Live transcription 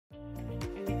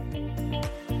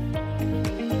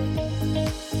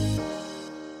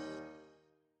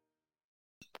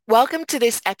Welcome to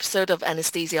this episode of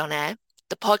Anaesthesia on Air,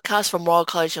 the podcast from Royal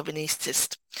College of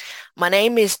Anaesthetists. My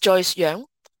name is Joyce Yeung.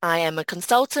 I am a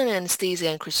consultant in anaesthesia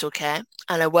and critical care,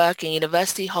 and I work in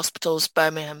University Hospitals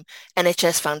Birmingham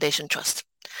NHS Foundation Trust.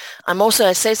 I'm also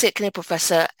Associate Clinical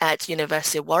Professor at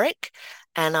University of Warwick,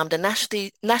 and I'm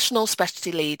the National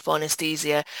Specialty Lead for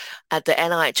Anaesthesia at the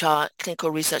NIHR Clinical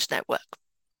Research Network.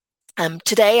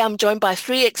 Today, I'm joined by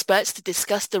three experts to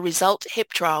discuss the RESult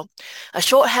HIP trial, a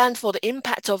shorthand for the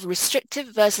impact of restrictive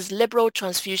versus liberal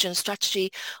transfusion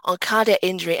strategy on cardiac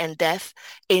injury and death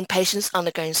in patients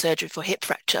undergoing surgery for hip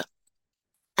fracture.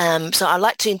 So I'd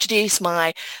like to introduce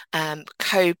my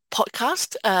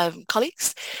co-podcast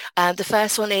colleagues. The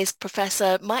first one is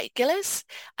Professor Mike Gillies.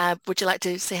 Would you like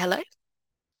to say hello?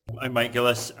 I'm Mike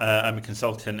Gillies. I'm a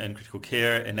consultant in critical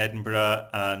care in Edinburgh,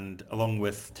 and along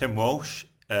with Tim Walsh,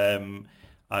 I'm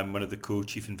one of the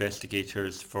co-chief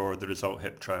investigators for the RESult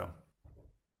HIP trial.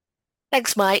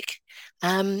 Thanks, Mike.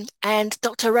 And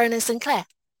Dr. Rhona Sinclair.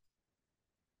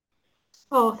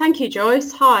 Oh, thank you,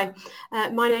 Joyce. Hi,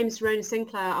 my name is Rhona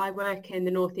Sinclair. I work in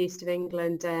the northeast of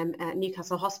England at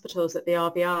Newcastle Hospitals at the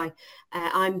RVI.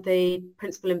 I'm the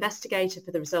principal investigator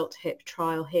for the RESult HIP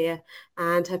trial here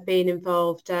and have been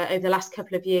involved over the last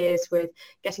couple of years with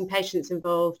getting patients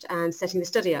involved and setting the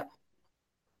study up.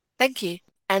 Thank you.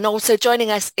 And also joining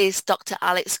us is Dr.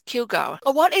 Alixe Kilgour.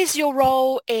 What is your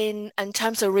role in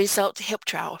terms of RESult HIP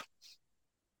trial?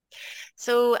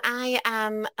 So I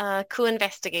am a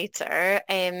co-investigator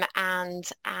and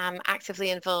am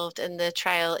actively involved in the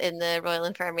trial in the Royal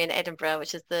Infirmary in Edinburgh,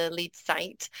 which is the lead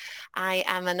site. I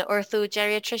am an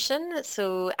ortho-geriatrician,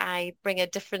 so I bring a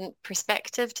different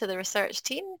perspective to the research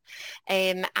team,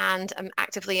 and I'm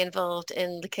actively involved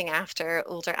in looking after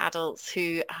older adults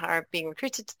who are being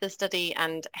recruited to the study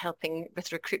and helping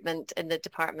with recruitment in the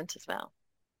department as well.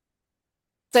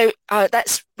 So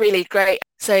that's really great.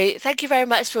 So thank you very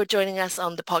much for joining us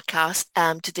on the podcast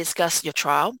to discuss your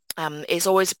trial. It's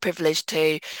always a privilege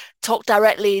to talk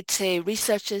directly to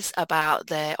researchers about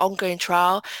their ongoing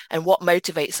trial and what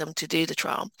motivates them to do the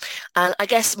trial. And I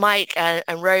guess Mike and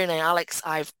Rhona and Alex,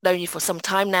 I've known you for some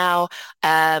time now.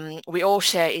 We all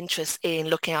share interest in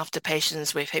looking after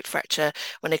patients with hip fracture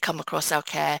when they come across our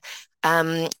care.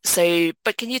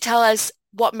 But can you tell us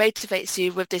what motivates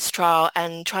you with this trial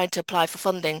and trying to apply for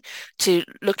funding to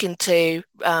look into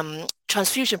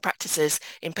transfusion practices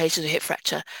in patients with hip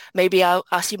fracture? Maybe I'll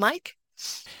ask you, Mike.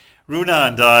 Rhona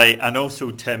and I, and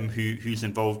also Tim, who's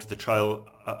involved with the trial,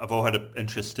 have all had an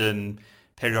interest in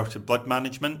periaortic blood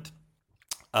management.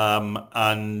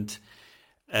 Patients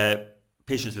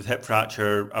with hip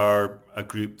fracture are a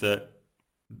group that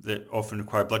often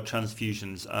require blood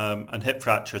transfusions. And hip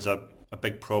fracture is a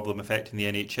big problem affecting the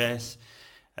NHS.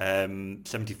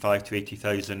 75 to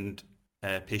 80,000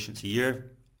 patients a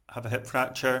year have a hip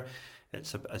fracture.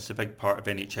 It's a big part of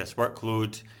NHS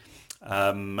workload.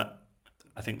 I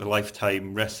think the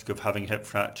lifetime risk of having hip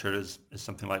fracture is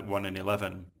something like 1 in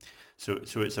 11. So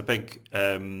it's a big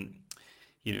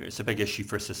it's a big issue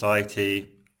for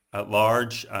society at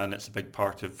large, and it's a big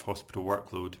part of hospital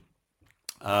workload.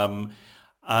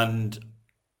 And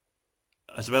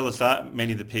as well as that,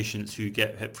 many of the patients who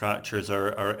get hip fractures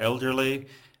are elderly.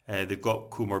 They've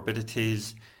got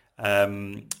comorbidities,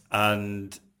 and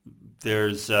they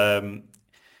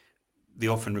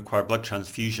often require blood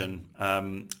transfusion.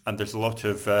 And there's a lot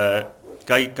of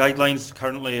guidelines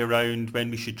currently around when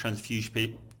we should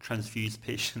transfuse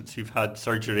patients who've had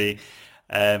surgery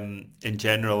in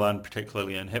general, and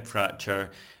particularly in hip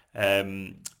fracture.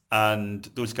 And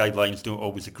those guidelines don't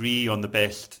always agree on the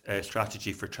best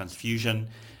strategy for transfusion.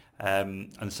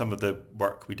 And some of the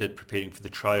work we did preparing for the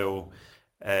trial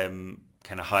kind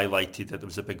of highlighted that there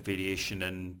was a big variation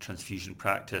in transfusion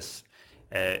practice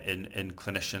in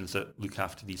clinicians that look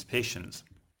after these patients.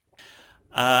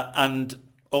 And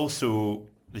also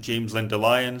the James Lind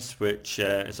Alliance, which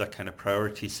is a kind of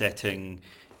priority setting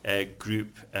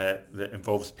group that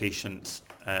involves patients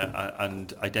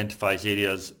and identifies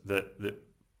areas that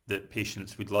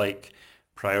patients would like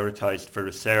prioritised for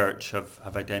research, have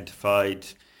identified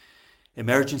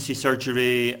emergency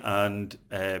surgery and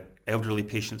elderly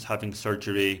patients having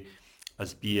surgery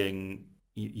as being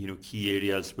key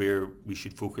areas where we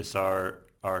should focus our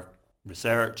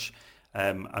research.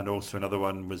 And also another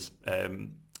one was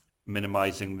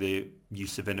minimising the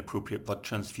use of inappropriate blood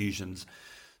transfusions.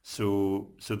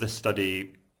 So this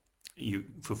study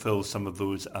fulfills some of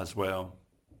those as well.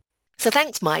 So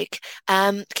thanks, Mike.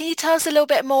 Can you tell us a little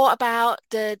bit more about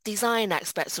the design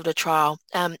aspects of the trial?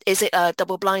 Is it a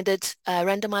double-blinded,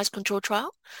 randomized control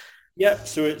trial? Yeah,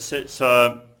 so it's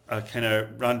a a kind of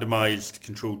randomized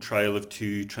controlled trial of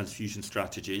 2 transfusion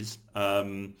strategies.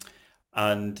 And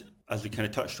as we kind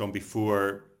of touched on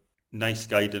before, NICE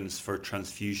guidance for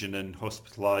transfusion in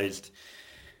hospitalized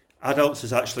adults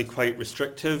is actually quite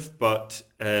restrictive, but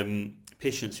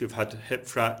patients who've had hip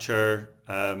fracture,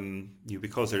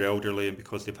 because they're elderly and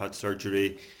because they've had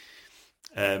surgery,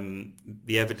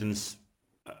 the evidence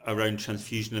around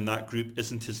transfusion in that group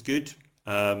isn't as good.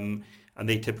 And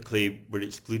they typically were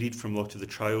excluded from a lot of the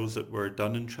trials that were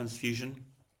done in transfusion.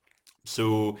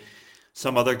 So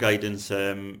some other guidance,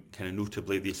 kind of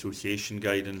notably the association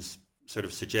guidance, sort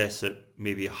of suggests that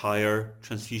maybe higher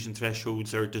transfusion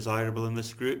thresholds are desirable in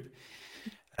this group.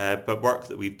 But work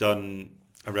that we've done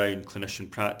around clinician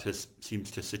practice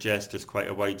seems to suggest there's quite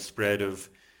a wide spread of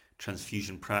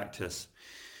transfusion practice.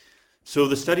 So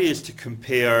the study is to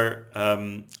compare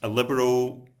a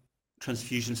LIberaL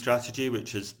transfusion strategy,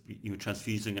 which is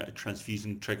transfusing at a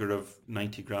transfusion trigger of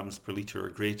 90 grams per litre or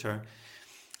greater,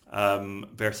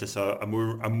 versus a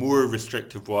more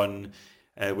restrictive one,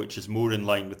 which is more in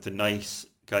line with the NICE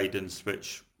guidance,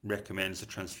 which recommends a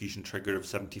transfusion trigger of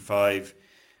 75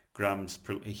 grams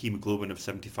per hemoglobin of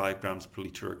 75 grams per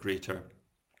litre or greater.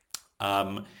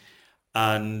 And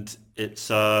it's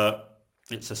a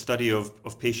study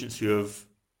of patients who have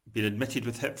been admitted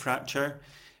with hip fracture.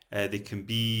 They can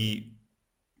be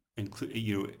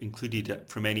included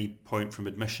from any point from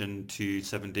admission to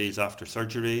 7 days after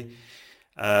surgery.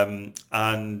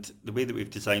 And the way that we've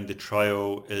designed the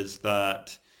trial is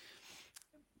that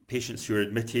patients who are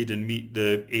admitted and meet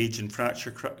the age and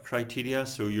fracture criteria,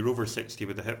 so you're over 60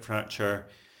 with a hip fracture,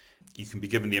 you can be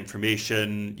given the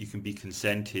information, you can be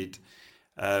consented,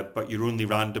 but you're only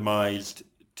randomized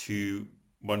to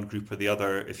one group or the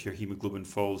other if your hemoglobin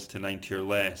falls to 90 or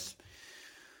less.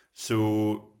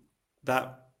 So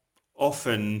that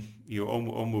often,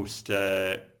 almost,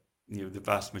 the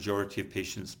vast majority of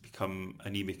patients become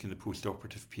anemic in the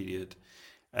post-operative period.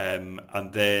 And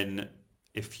then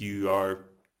if you are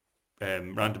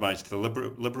randomized to the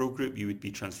LIberaL group, you would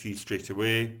be transfused straight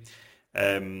away.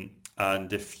 And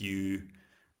if you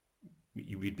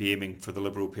would be aiming for the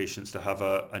LIberaL patients to have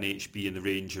an HB in the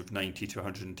range of 90 to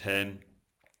 110.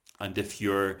 And if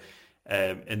you're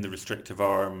in the restrictive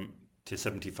arm, to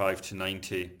 75 to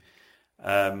 90.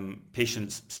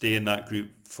 Patients stay in that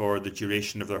group for the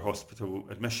duration of their hospital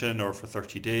admission or for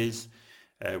 30 days,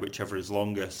 whichever is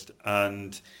longest.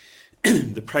 And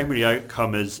the primary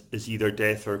outcome is either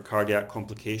death or cardiac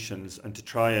complications. And to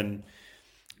try and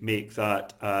make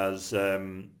that as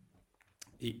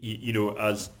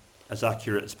as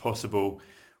accurate as possible,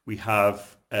 we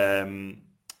have kind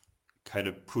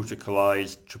of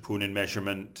protocolized troponin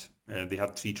measurement. They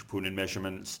have 3 troponin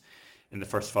measurements in the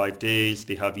first 5 days.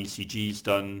 They have ECGs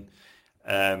done,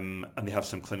 and they have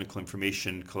some clinical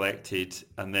information collected.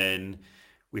 And then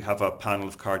we have a panel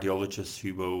of cardiologists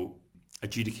who will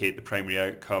adjudicate the primary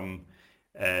outcome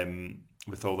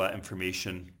with all that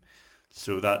information.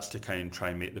 So that's to kind of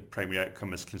try and make the primary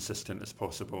outcome as consistent as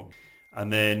possible.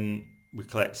 And then we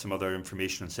collect some other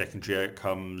information on secondary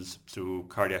outcomes, so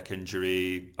cardiac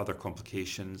injury, other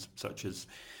complications such as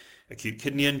acute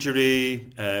kidney injury,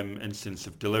 instance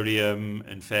of delirium,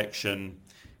 infection,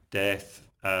 death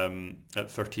at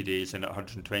 30 days and at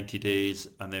 120 days.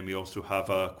 And then we also have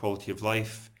a quality of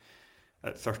life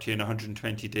at 30 and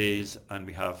 120 days. And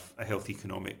we have a health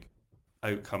economic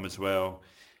outcome as well,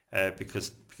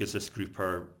 because this group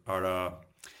are a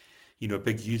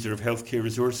big user of healthcare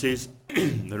resources.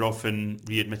 They're often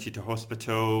readmitted to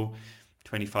hospital.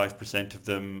 25% of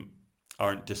them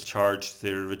aren't discharged to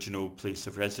their original place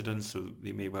of residence, so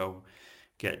they may well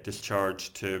get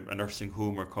discharged to a nursing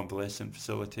home or convalescent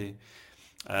facility.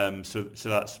 So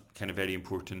that's kind of very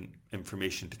important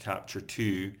information to capture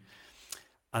too.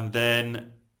 And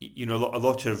then, a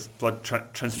lot of blood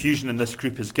transfusion in this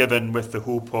group is given with the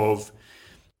hope of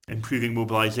improving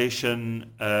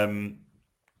mobilization,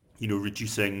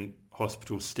 reducing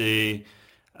hospital stay,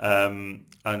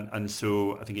 and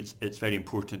so I think it's very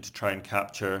important to try and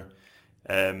capture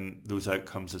those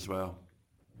outcomes as well.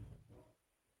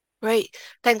 Great.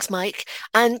 Thanks, Mike.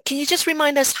 And can you just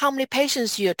remind us how many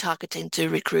patients you're targeting to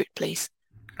recruit, please?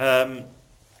 So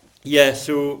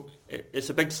it's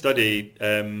a big study.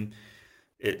 We're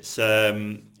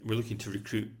looking to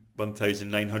recruit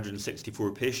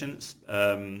 1,964 patients,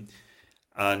 and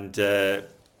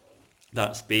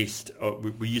that's based.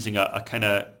 We're using a kind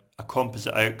of a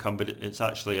composite outcome, but it's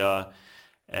actually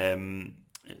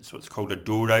it's what's called a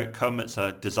DOOR outcome. It's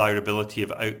a desirability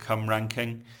of outcome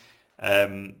ranking.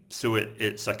 So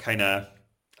it's a kind of,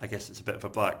 I guess it's a bit of a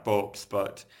black box,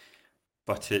 but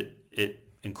it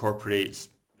incorporates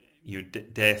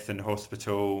death in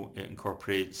hospital. It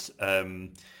incorporates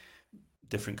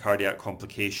different cardiac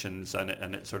complications, and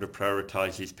it sort of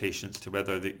prioritizes patients to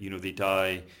whether they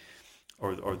die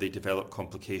or they develop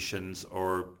complications,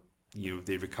 or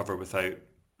they recover without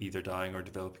either dying or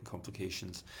developing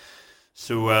complications.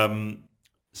 So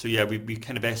yeah, we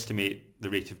kind of estimate the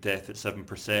rate of death at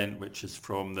 7%, which is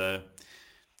from the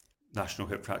National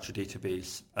Hip Fracture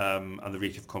Database, and the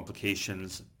rate of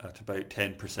complications at about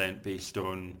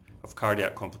 10% of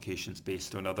cardiac complications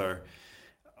based on other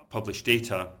published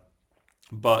data.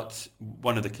 But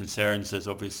one of the concerns is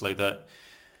obviously that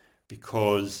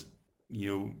because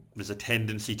there's a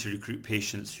tendency to recruit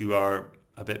patients who are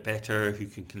a bit better, who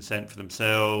can consent for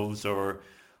themselves, or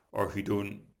who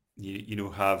don't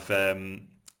have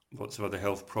lots of other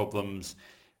health problems,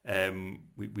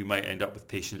 we might end up with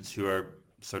patients who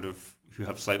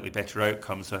have slightly better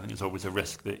outcomes. So I think there's always a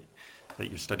risk that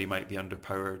your study might be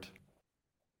underpowered.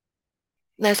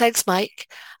 No, thanks, Mike.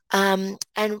 And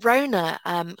Rhona,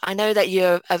 I know that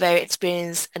you're a very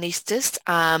experienced anaesthetist.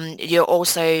 You're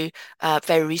also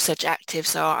very research active,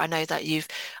 so I know that you've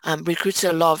recruited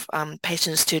a lot of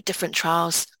patients to different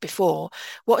trials before.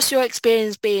 What's your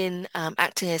experience being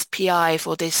acting as PI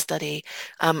for this study?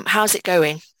 How's it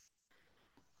going?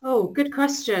 Oh, good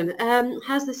question.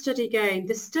 How's the study going?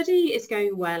 The study is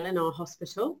going well in our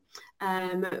hospital.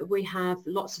 We have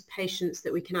lots of patients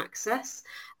that we can access,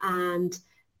 and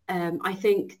I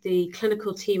think the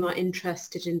clinical team are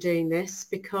interested in doing this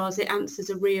because it answers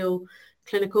a real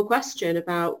clinical question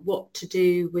about what to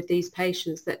do with these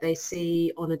patients that they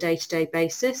see on a day-to-day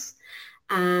basis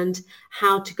and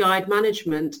how to guide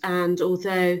management. And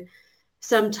although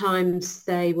sometimes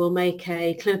they will make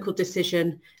a clinical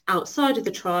decision outside of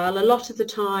the trial, a lot of the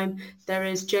time there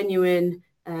is a genuine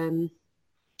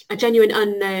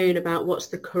unknown about what's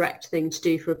the correct thing to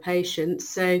do for a patient.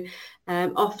 So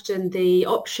often the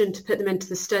option to put them into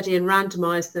the study and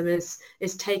randomise them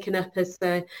is taken up as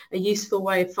a useful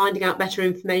way of finding out better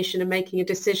information and making a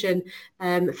decision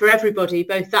for everybody,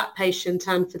 both that patient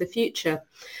and for the future.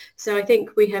 So I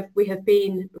think we have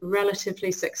been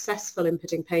relatively successful in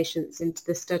putting patients into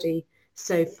the study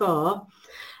so far.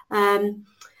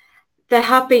 There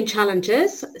have been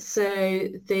challenges. So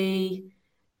the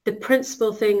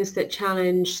principal things that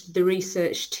challenge the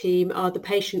research team are the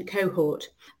patient cohort.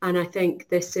 And I think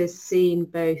this is seen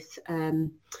both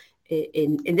in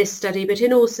this study, but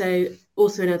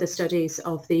also in other studies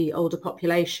of the older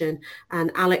population.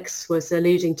 And Alex was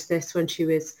alluding to this when she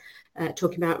was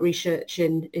talking about research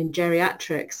in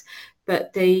geriatrics.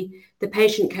 But the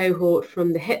patient cohort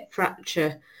from the hip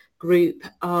fracture group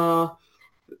are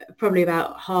probably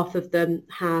about half of them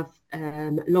have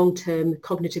long-term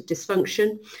cognitive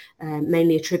dysfunction,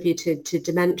 mainly attributed to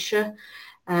dementia.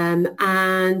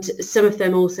 And some of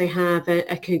them also have an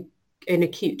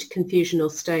acute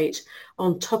confusional state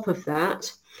on top of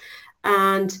that.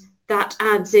 And that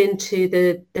adds into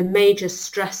the major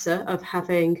stressor of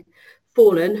having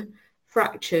fallen,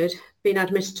 fractured, been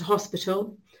admitted to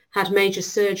hospital, had major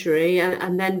surgery,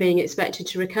 and then being expected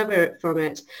to recover from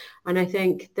it. And I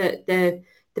think that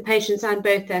the patients and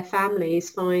both their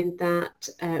families find that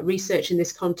research in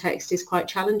this context is quite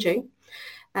challenging.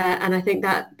 And I think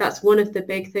that's one of the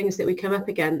big things that we come up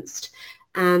against.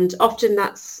 And often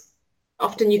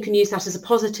you can use that as a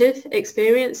positive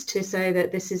experience to say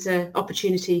that this is an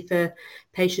opportunity for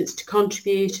patients to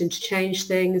contribute and to change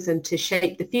things and to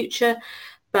shape the future.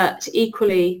 But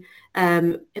equally,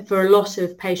 for a lot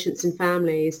of patients and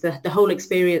families, the whole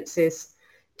experience is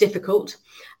difficult,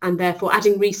 and therefore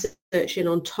adding research in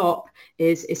on top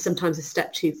is sometimes a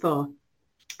step too far.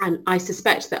 And I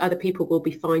suspect that other people will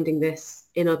be finding this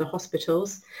in other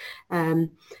hospitals,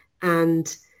 and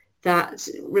that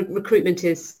recruitment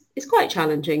is quite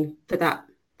challenging for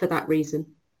that reason.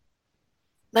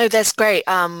 No, that's great.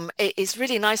 It's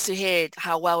really nice to hear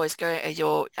how well it's going at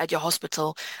your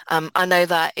hospital. I know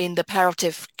that in the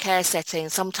palliative care setting,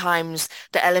 sometimes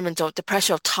the element of the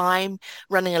pressure of time,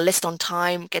 running a list on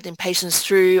time, getting patients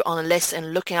through on a list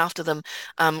and looking after them,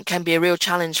 can be a real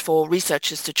challenge for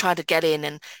researchers to try to get in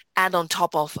and add on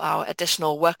top of our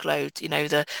additional workload,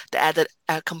 the added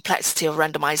complexity of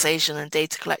randomization and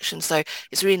data collection. So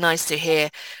it's really nice to hear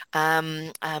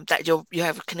that you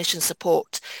have clinician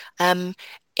support.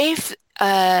 if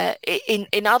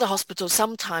in other hospitals,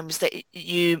 sometimes that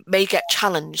you may get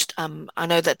challenged. I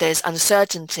know that there's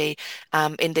uncertainty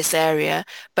in this area,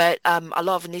 but a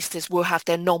lot of anaesthetists will have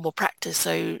their normal practice.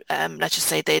 So let's just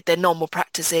say their normal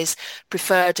practice is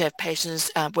prefer to have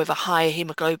patients with a higher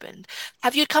hemoglobin.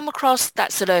 Have you come across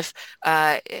that sort of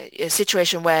a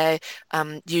situation where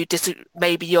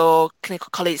maybe your clinical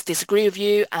colleagues disagree with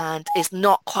you and is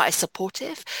not quite as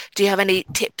supportive? Do you have any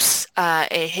tips,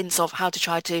 hints of how to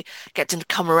try to get them to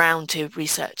come around to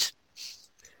research?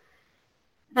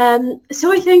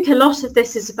 So I think a lot of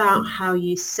this is about how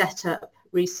you set up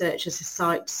research as a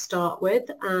site to start with,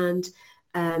 and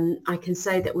I can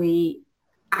say that we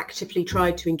actively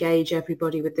tried to engage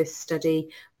everybody with this study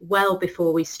well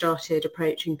before we started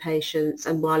approaching patients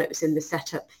and while it was in the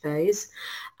setup phase.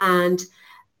 And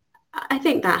I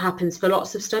think that happens for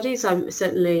lots of studies. I'm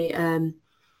certainly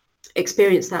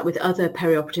experienced that with other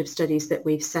perioperative studies that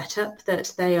we've set up,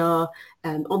 that they are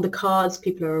on the cards,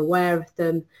 people are aware of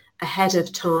them ahead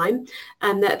of time,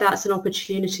 and that's an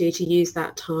opportunity to use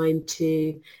that time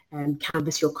to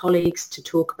canvass your colleagues, to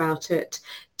talk about it,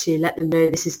 to let them know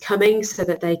this is coming so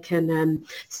that they can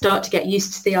start to get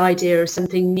used to the idea of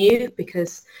something new,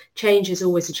 because change is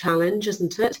always a challenge,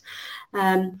 isn't it?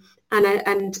 And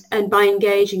by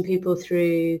engaging people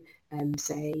through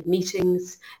say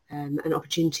meetings and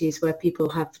opportunities where people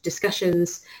have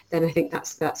discussions, then I think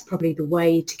that's probably the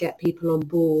way to get people on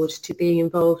board to being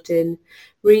involved in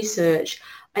research.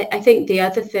 I think the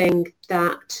other thing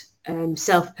that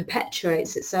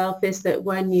self-perpetuates itself is that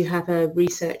when you have a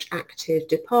research active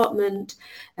department,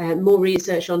 more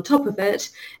research on top of it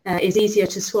is easier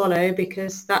to swallow,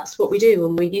 because that's what we do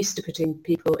when we're used to putting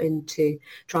people into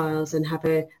trials and have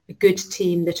a good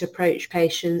team that approach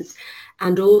patients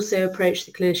and also approach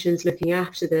the clinicians looking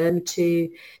after them to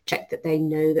check that they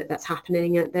know that that's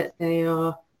happening and that they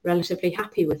are relatively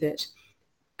happy with it.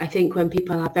 I think when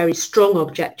people have very strong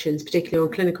objections, particularly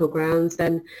on clinical grounds,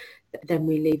 then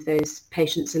we leave those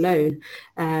patients alone.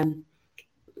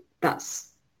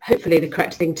 That's hopefully the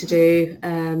correct thing to do,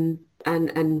 and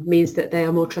means that they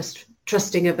are more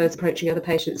trusting of us approaching other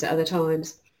patients at other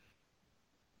times.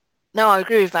 No, I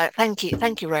agree with that. Thank you,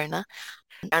 Rhona.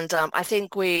 And I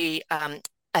think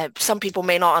some people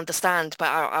may not understand, but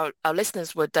our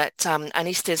listeners would, that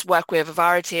anaesthetists work with a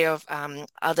variety of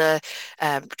other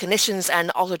clinicians,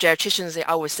 and also geriatricians,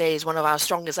 I always say, is one of our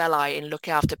strongest ally in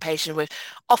looking after patients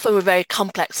often with very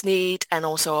complex need and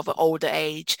also of an older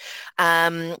age.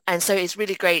 And so it's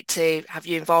really great to have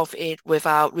you involved with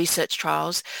our research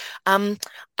trials. And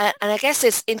I guess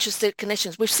as interested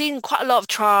clinicians, we've seen quite a lot of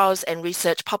trials and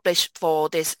research published for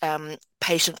this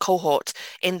patient cohort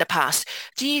in the past.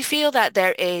 Do you feel that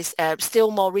there is still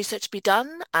more research to be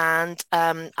done? And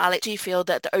Alex, do you feel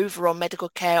that the overall medical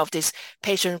care of this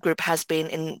patient group has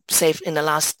been safe in the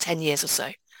last 10 years or so?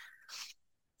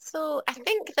 So I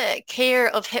think that care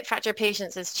of hip fracture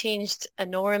patients has changed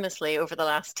enormously over the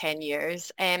last 10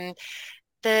 years.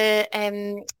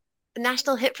 The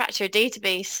National Hip Fracture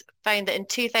Database found that in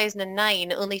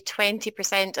 2009, only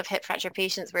 20% of hip fracture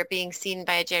patients were being seen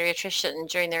by a geriatrician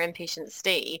during their inpatient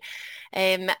stay.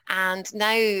 And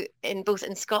now both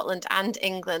in Scotland and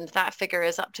England, that figure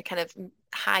is up to kind of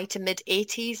high to mid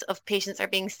 80s of patients are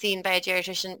being seen by a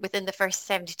geriatrician within the first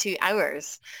 72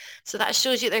 hours. So that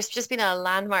shows you there's just been a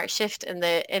landmark shift in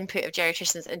the input of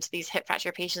geriatricians into these hip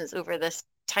fracture patients over this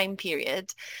time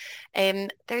period.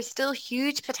 There's still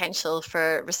huge potential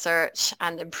for research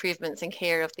and improvements in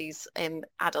care of these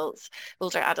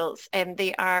older adults.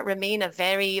 They remain a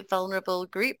very vulnerable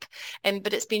group,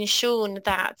 but it's been shown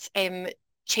that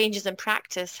changes in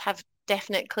practice have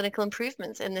definite clinical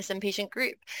improvements in this inpatient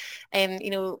group.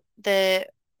 The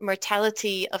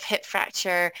mortality of hip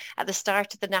fracture at the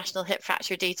start of the National Hip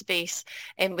Fracture Database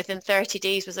within 30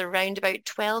 days was around about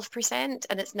 12%,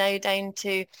 and it's now down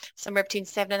to somewhere between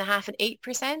 7.5% and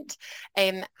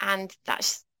 8%. And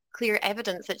that's clear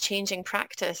evidence that changing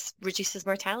practice reduces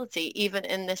mortality, even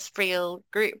in this frail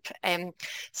group.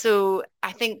 So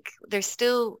I think there's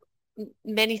still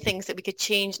many things that we could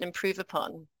change and improve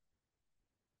upon.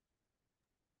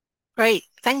 Great,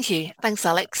 thank you. Thanks,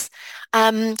 Alex.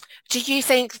 Do you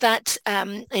think that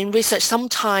in research,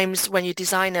 sometimes when you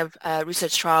design a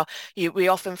research trial, we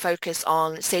often focus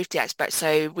on safety aspects.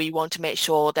 So we want to make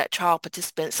sure that trial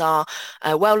participants are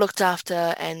well looked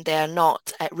after and they're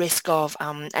not at risk of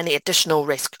any additional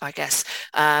risk, I guess,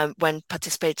 when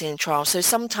participating in trials. So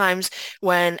sometimes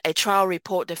when a trial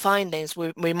report the findings,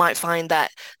 we might find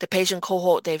that the patient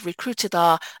cohort they've recruited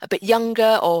are a bit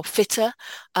younger or fitter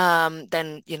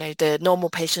than the normal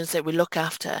patients that we look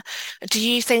after. Do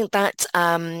you think that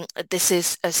this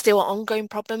is still an ongoing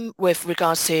problem with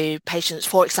regards to patients,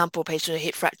 for example, patients with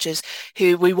hip fractures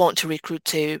who we want to recruit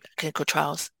to clinical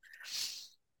trials?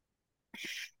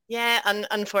 Yeah, and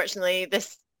unfortunately,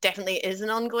 this definitely is an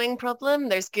ongoing problem.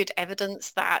 There's good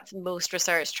evidence that most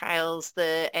research trials,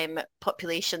 the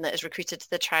population that is recruited to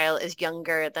the trial is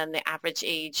younger than the average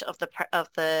age of the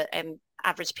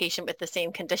average patient with the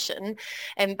same condition.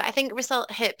 But I think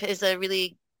RESult Hip is a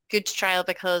really good trial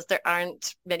because there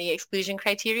aren't many exclusion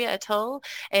criteria at all.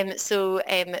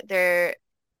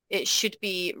 It should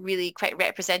be really quite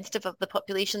representative of the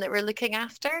population that we're looking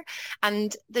after.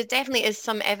 And there definitely is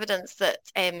some evidence that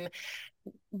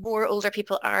more older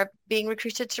people are being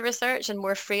recruited to research and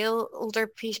more frail older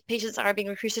patients are being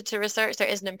recruited to research. There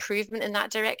is an improvement in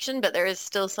that direction, but there is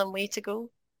still some way to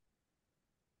go.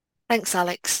 Thanks,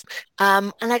 Alex.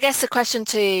 And I guess the question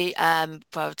to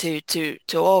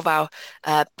all of our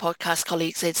podcast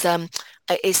colleagues is,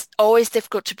 it's always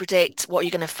difficult to predict what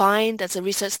you're going to find as a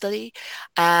research study.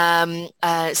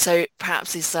 So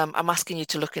perhaps I'm asking you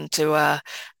to look into a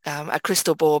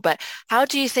crystal ball. But how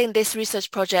do you think this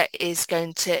research project is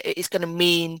going to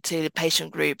mean to the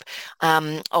patient group,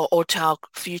 or to our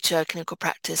future clinical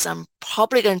practice? I'm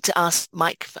probably going to ask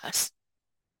Mike first.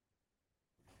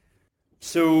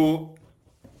 So,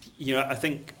 I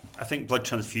think blood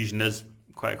transfusion is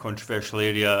quite a controversial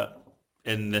area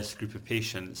in this group of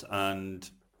patients, and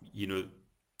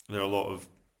there are a lot of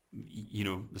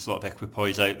there's a lot of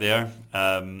equipoise out there,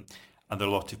 and there are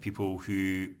a lot of people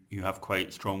who have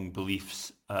quite strong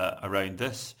beliefs around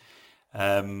this,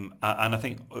 and I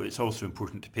think it's also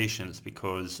important to patients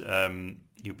because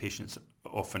patients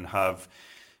often have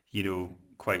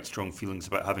quite strong feelings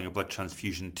about having a blood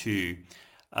transfusion too.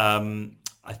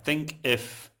 I think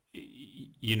if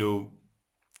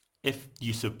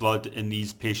use of blood in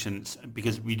these patients,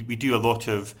 because there's a lot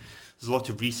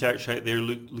of research out there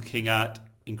looking at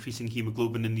increasing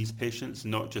hemoglobin in these patients,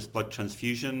 not just blood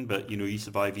transfusion, but use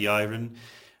of IV iron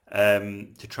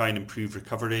to try and improve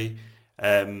recovery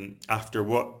after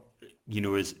what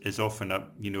is often a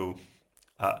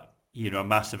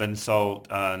massive insult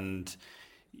and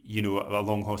a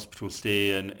long hospital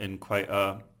stay in quite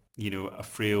a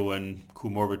frail and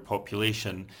comorbid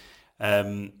population.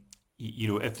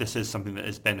 If this is something that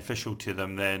is beneficial to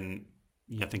them, then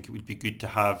I think it would be good to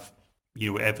have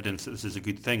evidence that this is a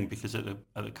good thing, because at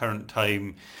the current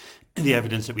time, the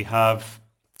evidence that we have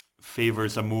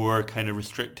favours a more kind of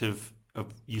restrictive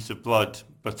of use of blood.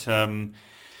 But I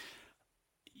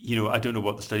don't know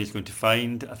what the study is going to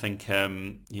find. I think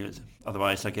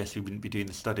otherwise, I guess we wouldn't be doing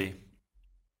the study.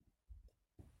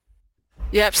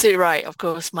 You're absolutely right, of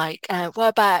course, Mike. What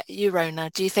about you,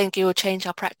 Rhona? Do you think it will change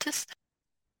our practice?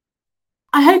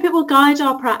 I hope it will guide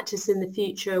our practice in the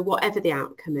future, whatever the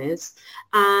outcome is.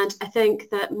 And I think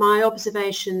that my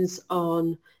observations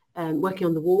on working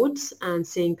on the wards and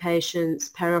seeing patients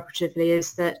perioperatively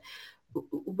is that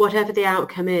whatever the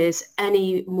outcome is,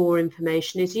 any more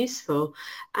information is useful.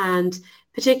 And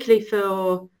particularly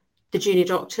for the junior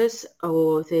doctors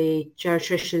or the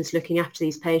geriatricians looking after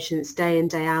these patients day in,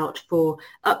 day out for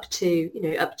up to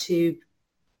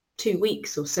 2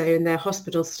 weeks or so in their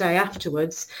hospital stay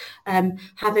afterwards,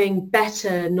 having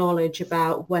better knowledge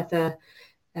about whether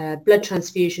blood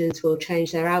transfusions will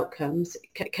change their outcomes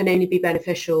can only be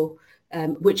beneficial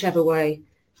whichever way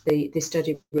the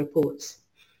study reports.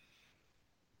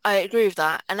 I agree with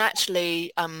that. And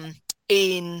actually,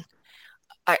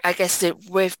 I guess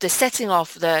with the setting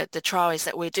of the trials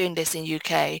that we're doing this in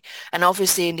UK, and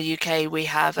obviously in the UK we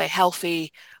have a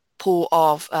healthy pool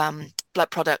of blood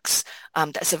products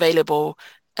that's available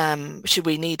should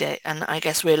we need it, and I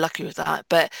guess we're lucky with that.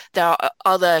 But there are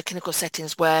other clinical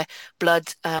settings where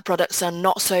blood products are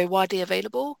not so widely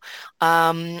available,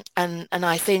 and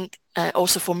I think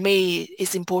also for me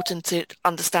it's important to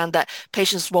understand that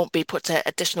patients won't be put at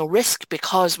additional risk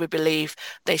because we believe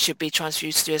they should be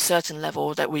transfused to a certain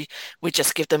level, that we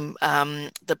just give them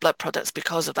the blood products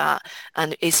because of that,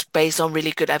 and it's based on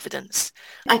really good evidence.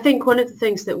 I think one of the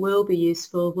things that will be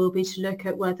useful will be to look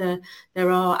at whether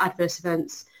there are adverse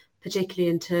events, particularly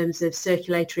in terms of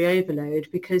circulatory overload,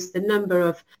 because the number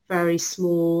of very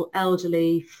small,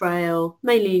 elderly, frail,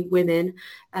 mainly women,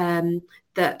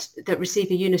 that receive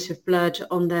a unit of blood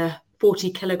on their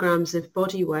 40 kilograms of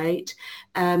body weight,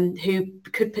 who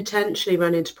could potentially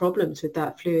run into problems with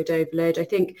that fluid overload, I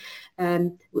think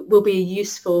will be a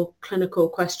useful clinical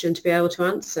question to be able to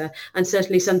answer, and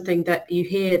certainly something that you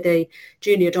hear the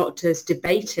junior doctors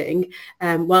debating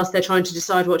whilst they're trying to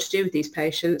decide what to do with these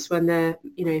patients when they're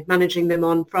managing them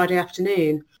on Friday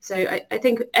afternoon. So I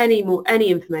think any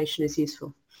information is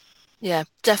useful. Yeah,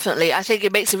 definitely. I think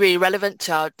it makes it really relevant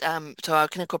to our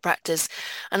clinical practice,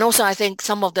 and also I think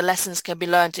some of the lessons can be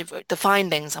learned if the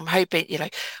findings. I'm hoping,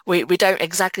 we don't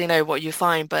exactly know what you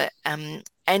find, but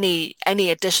any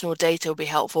additional data will be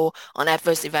helpful on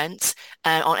adverse events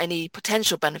and on any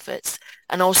potential benefits.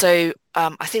 And also,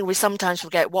 I think we sometimes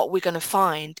forget what we're going to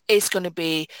find is going to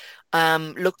be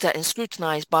looked at and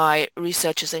scrutinized by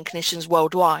researchers and clinicians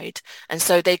worldwide. And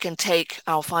so they can take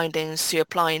our findings to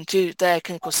apply into their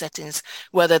clinical settings,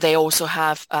 whether they also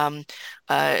have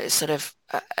sort of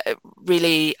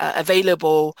really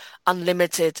available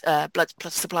unlimited blood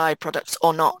supply products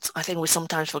or not. I think we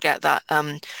sometimes forget that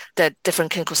there are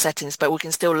different clinical settings, but we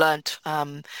can still learn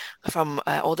from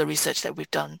all the research that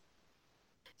we've done.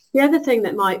 The other thing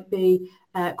that might be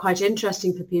quite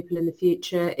interesting for people in the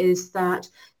future is that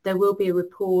there will be a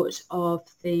report of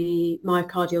the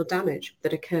myocardial damage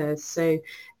that occurs. So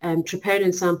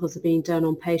troponin samples are being done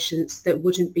on patients that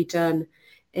wouldn't be done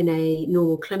in a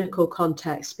normal clinical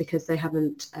context because they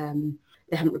haven't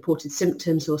reported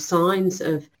symptoms or signs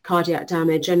of cardiac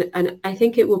damage. And I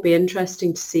think it will be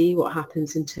interesting to see what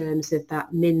happens in terms of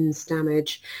that MINS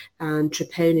damage and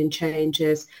troponin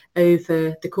changes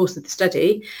over the course of the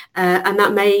study. And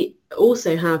that may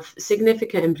also have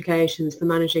significant implications for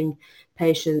managing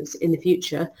patients in the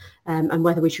future, and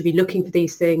whether we should be looking for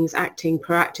these things, acting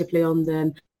proactively on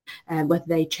them, whether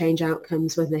they change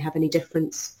outcomes, whether they have any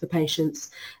difference for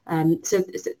patients. So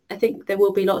I think there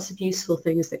will be lots of useful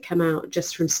things that come out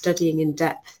just from studying in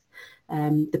depth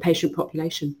the patient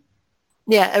population.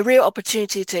 Yeah, a real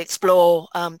opportunity to explore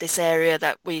this area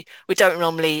that we don't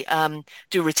normally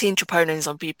do routine troponins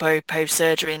on people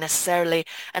post-surgery necessarily,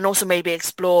 and also maybe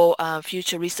explore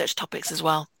future research topics as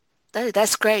well.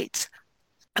 That's great.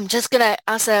 I'm just going to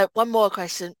ask one more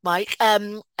question, Mike.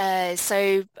 And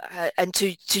to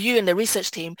you and the research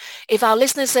team, if our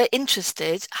listeners are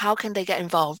interested, how can they get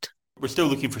involved? We're still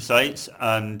looking for sites,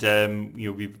 and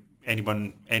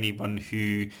anyone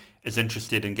who is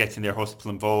interested in getting their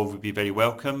hospital involved would be very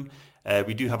welcome.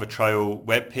 We do have a trial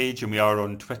webpage, and we are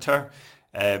on Twitter.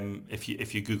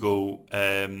 If you Google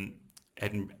Edinburgh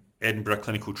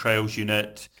Clinical Trials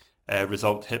Unit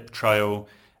Result HIP trial,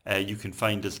 you can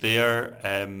find us there,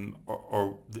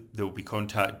 or there will be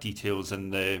contact details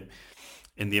in the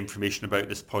information about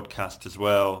this podcast as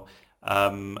well.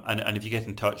 And if you get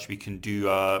in touch, we can do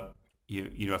a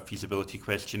feasibility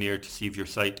questionnaire to see if your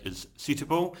site is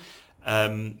suitable.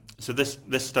 So this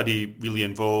study really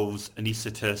involves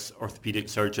anaesthetists, orthopedic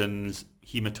surgeons,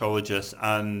 haematologists,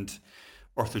 and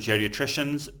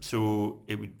orthogeriatricians. So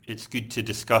it's good to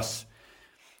discuss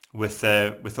with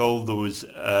all those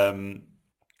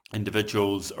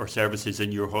individuals or services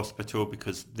in your hospital,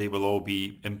 because they will all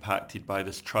be impacted by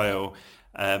this trial,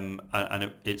 and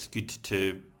it's good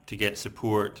to get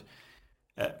support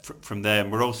from them.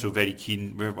 We're also very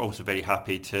keen. We're also very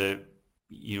happy to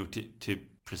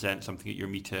present something at your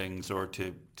meetings, or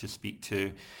to speak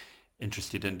to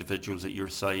interested individuals at your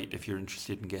site if you're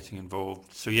interested in getting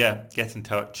involved. So yeah, get in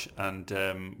touch, and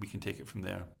we can take it from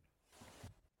there.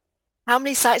 How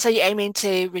many sites are you aiming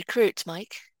to recruit,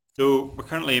 Mike? So we're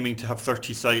currently aiming to have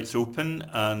 30 sites open,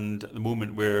 and at the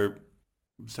moment we're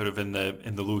sort of in the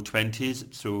low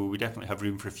 20s. So we definitely have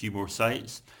room for a few more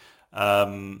sites.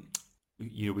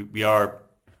 We are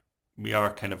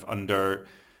kind of under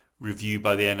review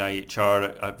by the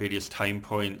NIHR at various time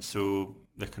points, so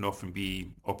there can often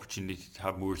be opportunity to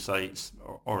have more sites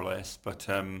or less. But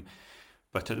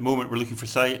at the moment we're looking for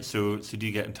sites, so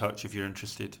do get in touch if you're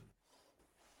interested.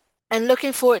 And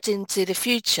looking forward into the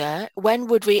future, when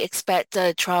would we expect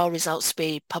the trial results to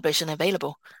be published and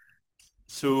available?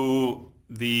 So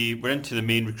we're into the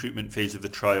main recruitment phase of the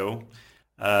trial,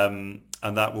 and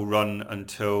that will run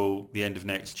until the end of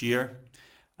next year,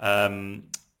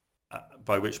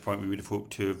 by which point we would have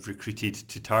hoped to have recruited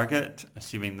to target,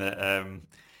 assuming that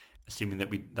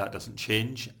that doesn't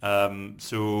change.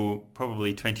 So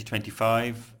probably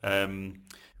 2025.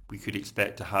 We could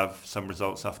expect to have some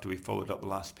results after we followed up the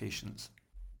last patients.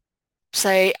 So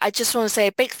I just want to say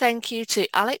a big thank you to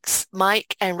Alex,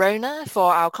 Mike and Rhona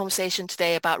for our conversation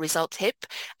today about Result HIP,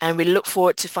 and we look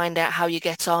forward to find out how you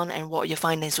get on and what your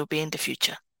findings will be in the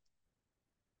future.